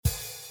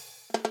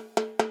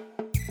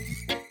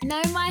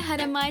Nau mai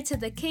hara mai to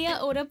the Kia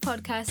Ora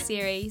podcast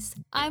series.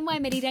 I'm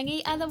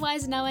Waimirirangi,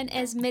 otherwise known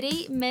as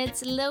Miri,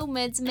 Mids, Lil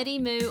Mids, Miri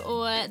Moo,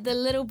 or the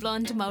little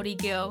blonde Māori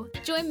girl.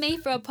 Join me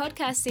for a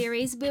podcast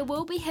series where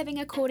we'll be having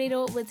a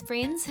kōrero with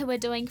friends who are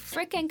doing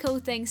frickin' cool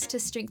things to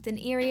strengthen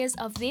areas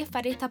of their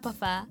whare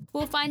tapawha.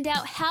 We'll find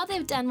out how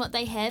they've done what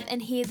they have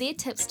and hear their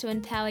tips to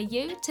empower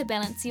you to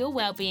balance your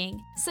well-being.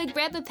 So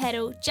grab a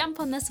paddle, jump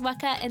on this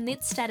waka, and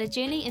let's start a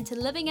journey into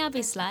living our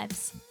best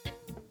lives.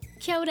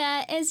 Kia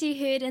ora, as you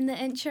heard in the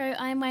intro,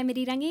 I'm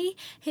Waimirirangi,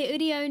 he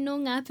urio no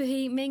ngā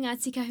puhi me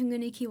Ngāti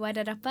Kahungunu ki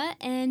Wairarapa,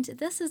 and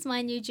this is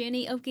my new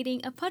journey of getting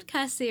a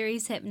podcast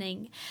series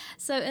happening.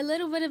 So a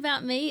little bit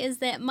about me is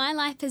that my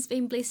life has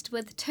been blessed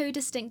with two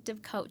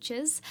distinctive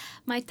cultures,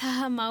 my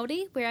taha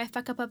Māori, where I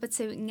whakapapa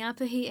to ngā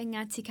puhi and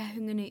Ngāti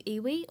Kahungunu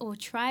iwi, or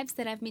tribes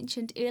that I've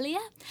mentioned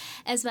earlier,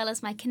 as well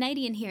as my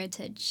Canadian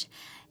heritage.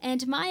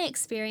 And my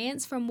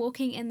experience from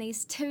walking in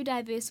these two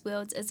diverse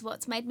worlds is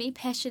what's made me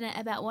passionate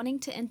about wanting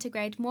to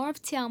integrate more of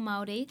Te Ao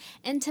Māori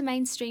into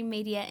mainstream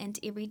media and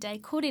everyday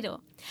kōrero.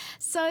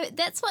 So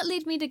that's what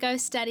led me to go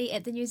study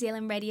at the New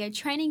Zealand Radio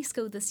Training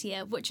School this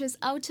year, which is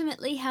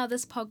ultimately how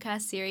this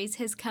podcast series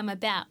has come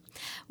about.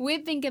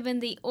 We've been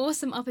given the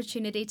awesome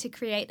opportunity to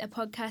create a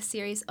podcast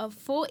series of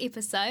 4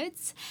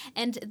 episodes,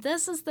 and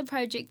this is the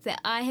project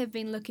that I have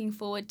been looking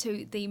forward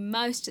to the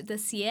most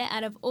this year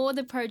out of all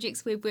the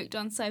projects we've worked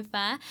on so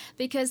far,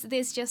 because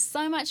there's just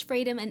so much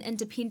freedom and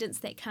independence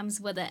that comes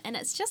with it, and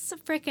it's just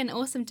freaking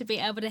awesome to be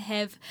able to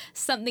have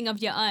something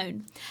of your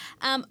own.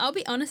 I'll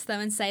be honest though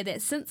and say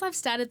that since I've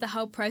started the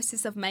whole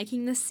process of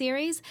making this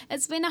series,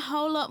 it's been a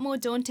whole lot more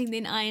daunting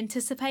than I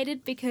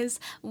anticipated, because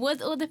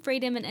with all the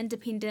freedom and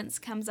independence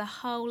comes a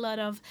whole lot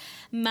of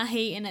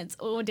mahi, and it's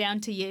all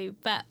down to you.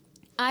 But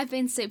I've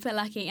been super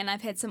lucky, and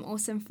I've had some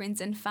awesome friends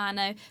in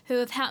whānau who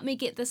have helped me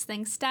get this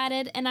thing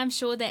started, and I'm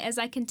sure that as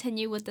I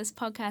continue with this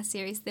podcast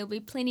series, there'll be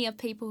plenty of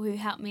people who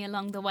help me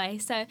along the way.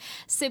 So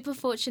super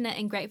fortunate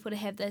and grateful to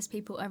have those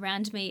people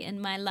around me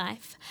in my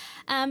life.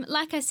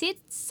 Like I said,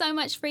 so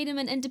much freedom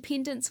and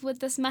independence with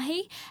this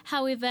mahi.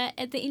 However,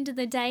 at the end of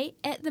the day,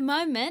 at the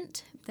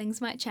moment,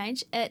 things might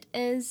change, it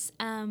is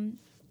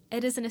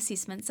an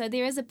assessment. So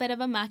there is a bit of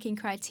a marking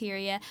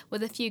criteria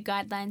with a few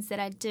guidelines that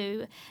I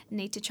do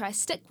need to try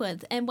stick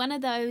with. And one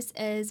of those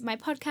is my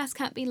podcast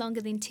can't be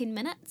longer than 10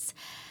 minutes.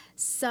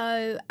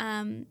 So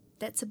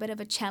that's a bit of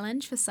a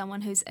challenge for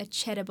someone who's a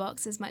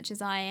chatterbox as much as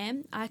I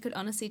am. I could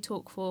honestly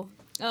talk for,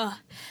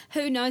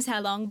 who knows how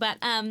long, but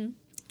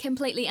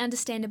completely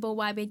understandable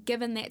why we're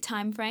given that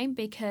time frame,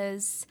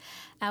 because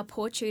our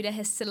poor tutor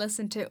has to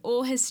listen to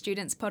all his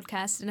students'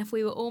 podcasts, and if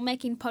we were all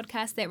making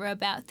podcasts that were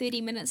about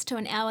 30 minutes to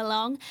an hour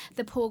long,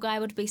 the poor guy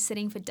would be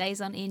sitting for days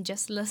on end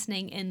just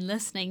listening and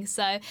listening.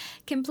 So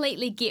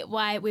completely get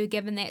why we're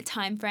given that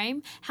time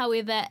frame.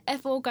 However,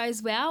 if all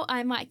goes well,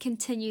 I might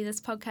continue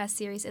this podcast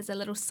series as a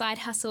little side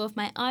hustle of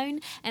my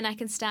own, and I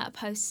can start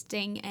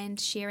posting and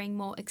sharing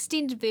more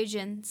extended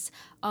versions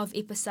of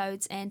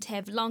episodes and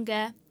have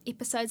longer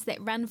episodes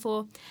that run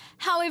for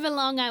however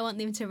long I want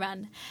them to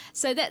run.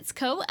 So that's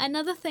cool.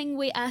 Another thing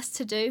we're asked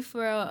to do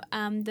for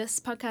this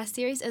podcast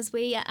series is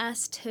we are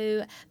asked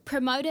to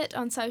promote it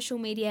on social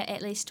media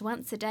at least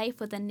once a day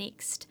for the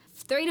next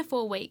 3 to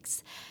 4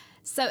 weeks.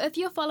 So if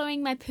you're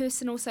following my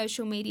personal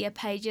social media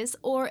pages,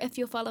 or if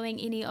you're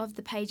following any of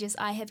the pages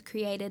I have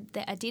created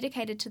that are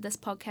dedicated to this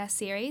podcast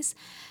series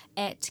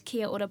at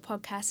Kia Ora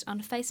Podcast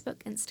on Facebook,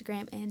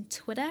 Instagram and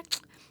Twitter.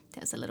 That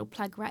was a little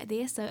plug right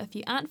there. So if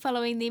you aren't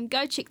following them,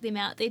 go check them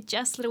out. They're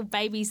just little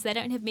babies. They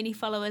don't have many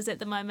followers at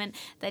the moment.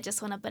 They just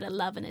want a bit of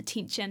love and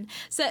attention.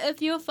 So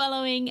if you're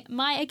following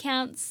my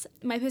accounts,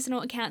 my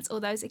personal accounts, or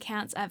those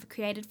accounts I've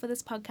created for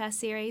this podcast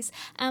series,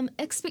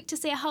 expect to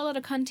see a whole lot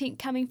of content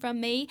coming from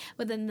me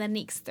within the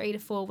next 3 to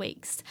 4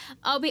 weeks.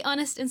 I'll be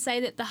honest and say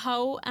that the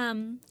whole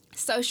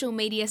social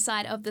media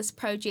side of this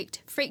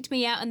project freaked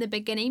me out in the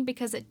beginning,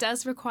 because it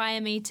does require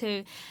me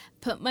to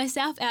put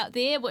myself out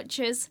there, which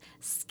is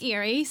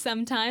scary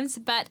sometimes,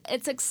 but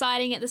it's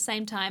exciting at the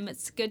same time.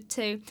 It's good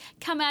to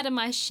come out of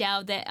my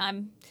shell that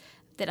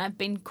I've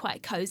been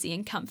quite cozy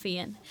and comfy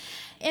in.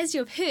 As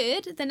you've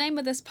heard, the name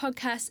of this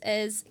podcast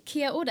is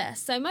Kia Ora.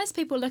 So most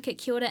people look at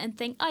Kia ora and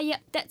think, oh yeah,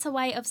 that's a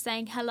way of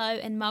saying hello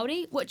in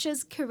Māori, which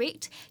is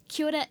correct.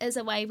 Kia ora is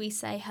a way we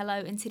say hello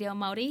in Te Reo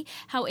Māori.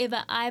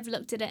 However, I've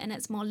looked at it in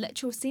its more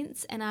literal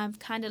sense, and I'm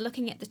kind of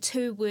looking at the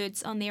two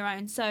words on their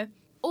own. So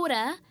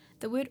ora,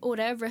 the word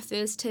ora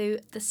refers to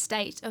the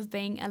state of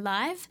being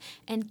alive,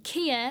 and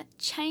kia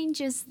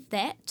changes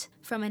that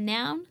from a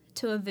noun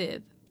to a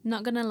verb.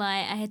 Not gonna lie,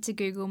 I had to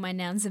Google my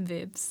nouns and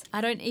verbs. I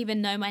don't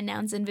even know my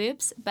nouns and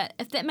verbs, but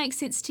if that makes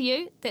sense to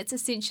you, that's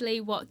essentially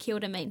what kia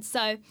ora means.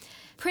 So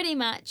pretty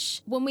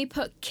much when we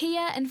put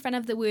kia in front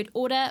of the word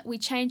ora, we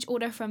change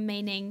ora from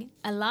meaning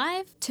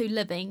alive to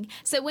living.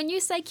 So when you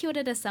say kia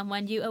ora to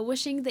someone, you are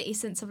wishing the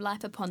essence of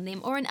life upon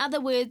them, or in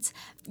other words,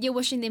 you're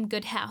wishing them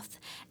good health.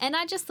 And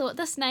I just thought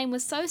this name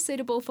was so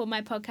suitable for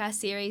my podcast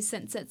series,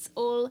 since it's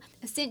all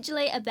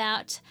essentially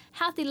about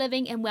healthy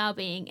living and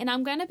well-being, and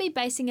I'm going to be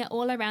basing it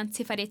all around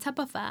te whare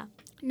tapawha.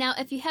 Now,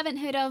 if you haven't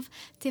heard of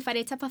Te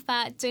Whare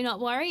Tapawhā, do not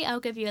worry, I'll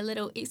give you a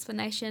little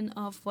explanation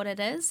of what it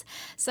is.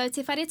 So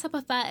Te Whare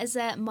Tapawhā is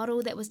a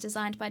model that was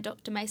designed by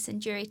Dr. Mason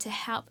Dury to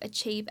help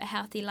achieve a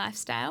healthy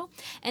lifestyle,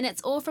 and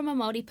it's all from a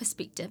Māori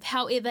perspective.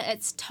 However,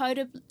 it's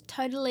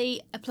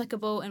totally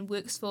applicable and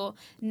works for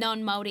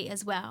non-Māori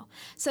as well.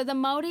 So the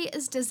model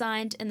is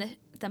designed in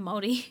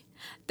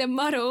the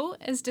model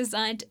is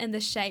designed in the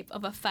shape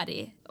of a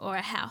whare, or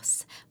a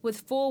house, with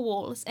 4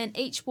 walls, and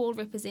each wall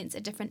represents a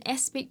different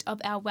aspect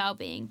of our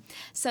well-being.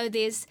 So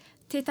there's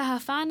Te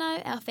taha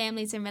whānau, our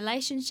families and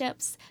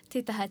relationships,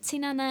 Te taha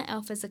tinana,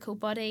 our physical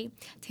body,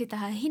 Te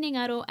taha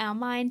hinengaro, our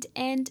mind,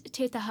 and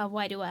Te taha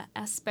wairua,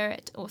 our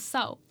spirit or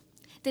soul.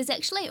 There's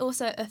actually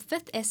also a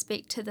 5th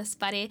aspect to this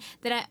whare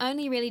that I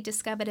only really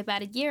discovered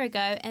about a year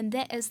ago, and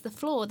that is the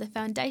floor, the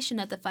foundation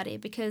of the whare,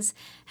 because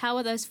how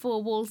are those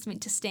 4 walls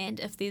meant to stand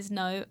if there's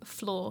no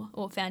floor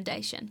or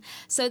foundation?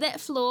 So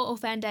that floor or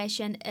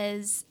foundation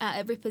is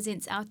it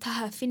represents our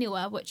taha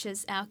whenua, which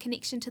is our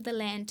connection to the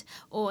land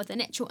or the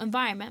natural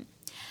environment.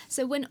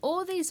 So when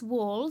all these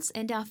walls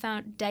and our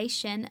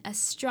foundation are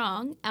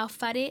strong, our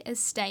whare is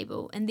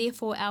stable, and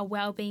therefore our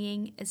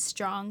well-being is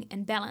strong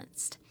and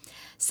balanced.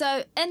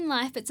 So in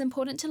life, it's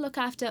important to look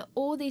after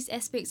all these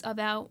aspects of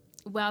our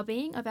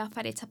well-being, of our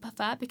whare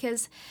tapawhā,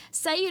 because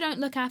say you don't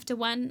look after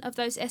one of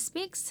those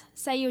aspects,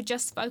 say you're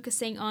just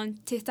focusing on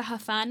te taha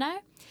whānau,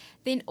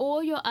 then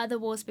all your other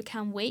walls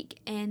become weak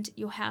and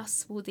your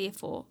house will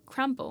therefore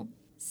crumble.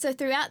 So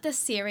throughout this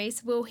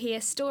series, we'll hear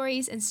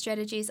stories and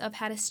strategies of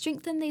how to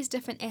strengthen these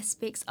different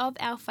aspects of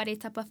our whare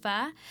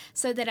tapawhā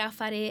so that our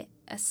whare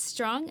is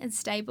strong and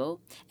stable,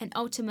 and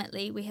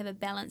ultimately we have a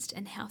balanced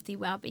and healthy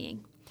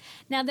well-being.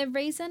 Now, the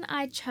reason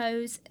I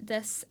chose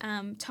this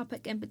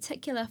topic in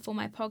particular for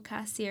my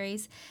podcast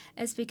series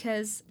is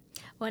because,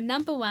 well,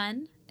 number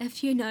one,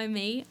 if you know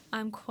me,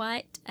 I'm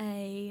quite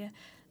a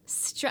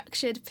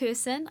structured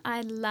person.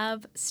 I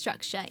love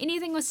structure.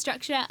 Anything with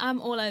structure,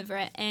 I'm all over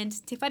it.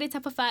 And Te Whare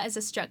Tapawhā is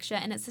a structure,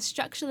 and it's a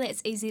structure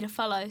that's easy to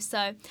follow.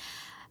 So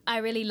I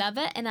really love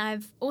it, and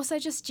I've also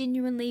just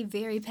genuinely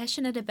very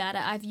passionate about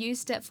it. I've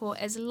used it for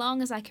as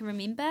long as I can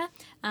remember.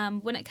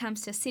 When it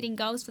comes to setting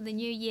goals for the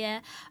new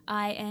year,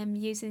 I am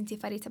using Te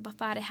Whare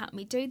Tapawhā to help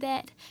me do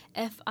that.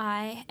 If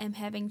I am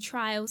having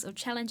trials or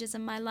challenges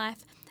in my life,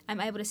 I'm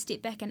able to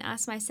step back and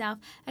ask myself,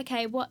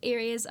 okay, what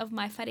areas of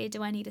my whare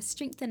do I need to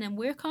strengthen and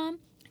work on?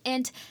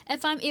 And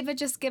if I'm ever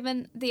just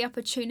given the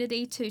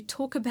opportunity to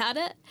talk about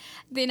it,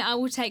 then I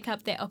will take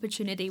up that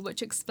opportunity,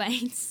 which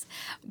explains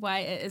why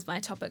it is my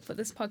topic for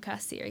this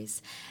podcast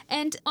series.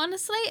 And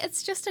honestly,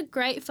 it's just a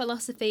great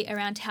philosophy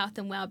around health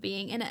and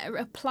well-being, and it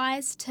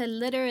applies to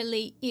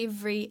literally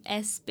every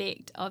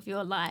aspect of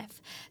your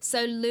life.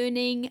 So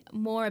learning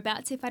more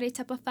about Te Whare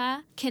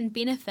Tapawhā can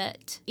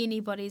benefit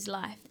anybody's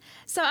life.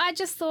 So I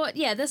just thought,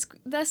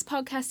 this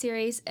podcast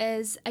series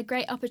is a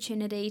great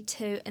opportunity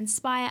to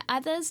inspire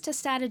others to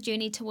start a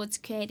journey towards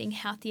creating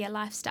healthier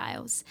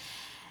lifestyles.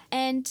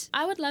 And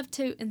I would love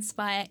to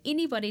inspire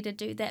anybody to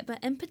do that,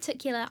 but in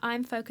particular,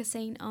 I'm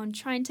focusing on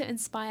trying to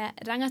inspire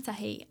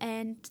rangatahi,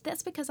 and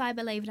that's because I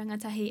believe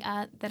rangatahi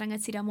are the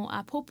rangatira mō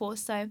āpopo.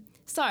 So,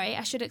 sorry,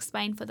 I should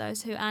explain for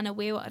those who aren't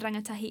aware what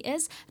rangatahi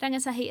is.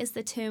 Rangatahi is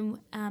the term,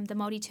 the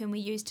Māori term we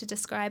use to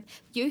describe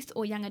youth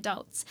or young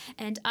adults,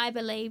 and I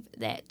believe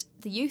that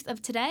the youth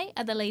of today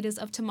are the leaders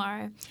of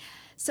tomorrow.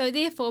 So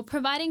therefore,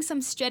 providing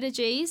some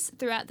strategies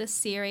throughout this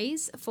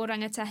series for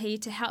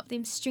rangatahi to help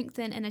them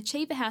strengthen and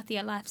achieve a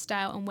healthier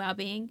lifestyle and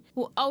well-being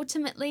will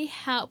ultimately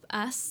help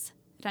us,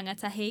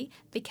 rangatahi,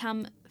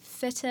 become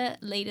fitter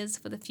leaders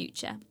for the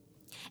future.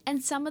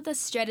 And some of the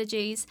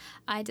strategies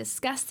I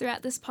discuss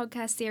throughout this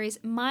podcast series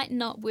might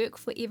not work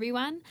for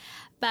everyone,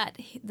 but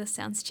this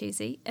sounds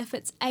cheesy. If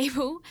it's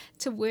able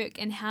to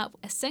work and help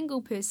a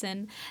single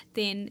person,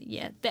 then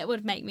that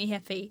would make me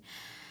happy.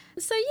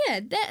 So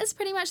that is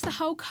pretty much the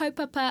whole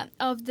kaupapa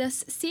of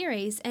this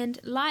series. And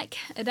like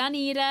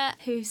Raniera,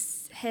 who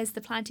has the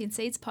Planting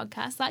Seeds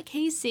podcast, like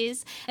he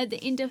says at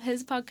the end of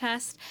his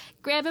podcast,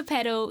 grab a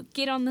paddle,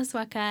 get on this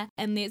waka,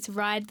 and let's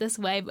ride this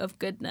wave of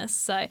goodness.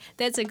 So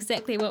that's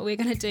exactly what we're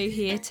going to do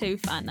here too,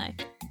 whānau.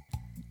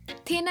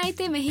 Tēnei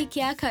te mihi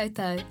ki a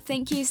koutou.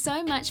 Thank you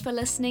so much for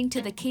listening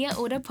to the Kia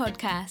Ora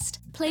podcast.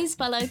 Please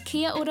follow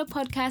Kia Ora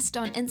Podcast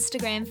on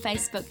Instagram,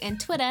 Facebook and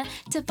Twitter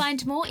to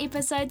find more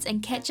episodes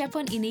and catch up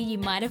on any you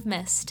might have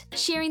missed.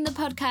 Sharing the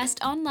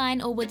podcast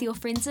online or with your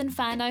friends and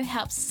whānau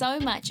helps so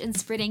much in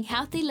spreading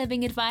healthy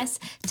living advice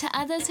to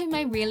others who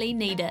may really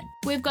need it.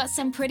 We've got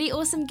some pretty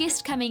awesome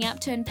guests coming up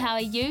to empower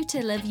you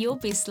to live your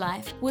best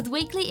life, with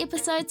weekly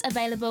episodes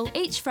available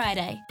each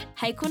Friday.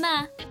 Hei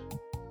kona!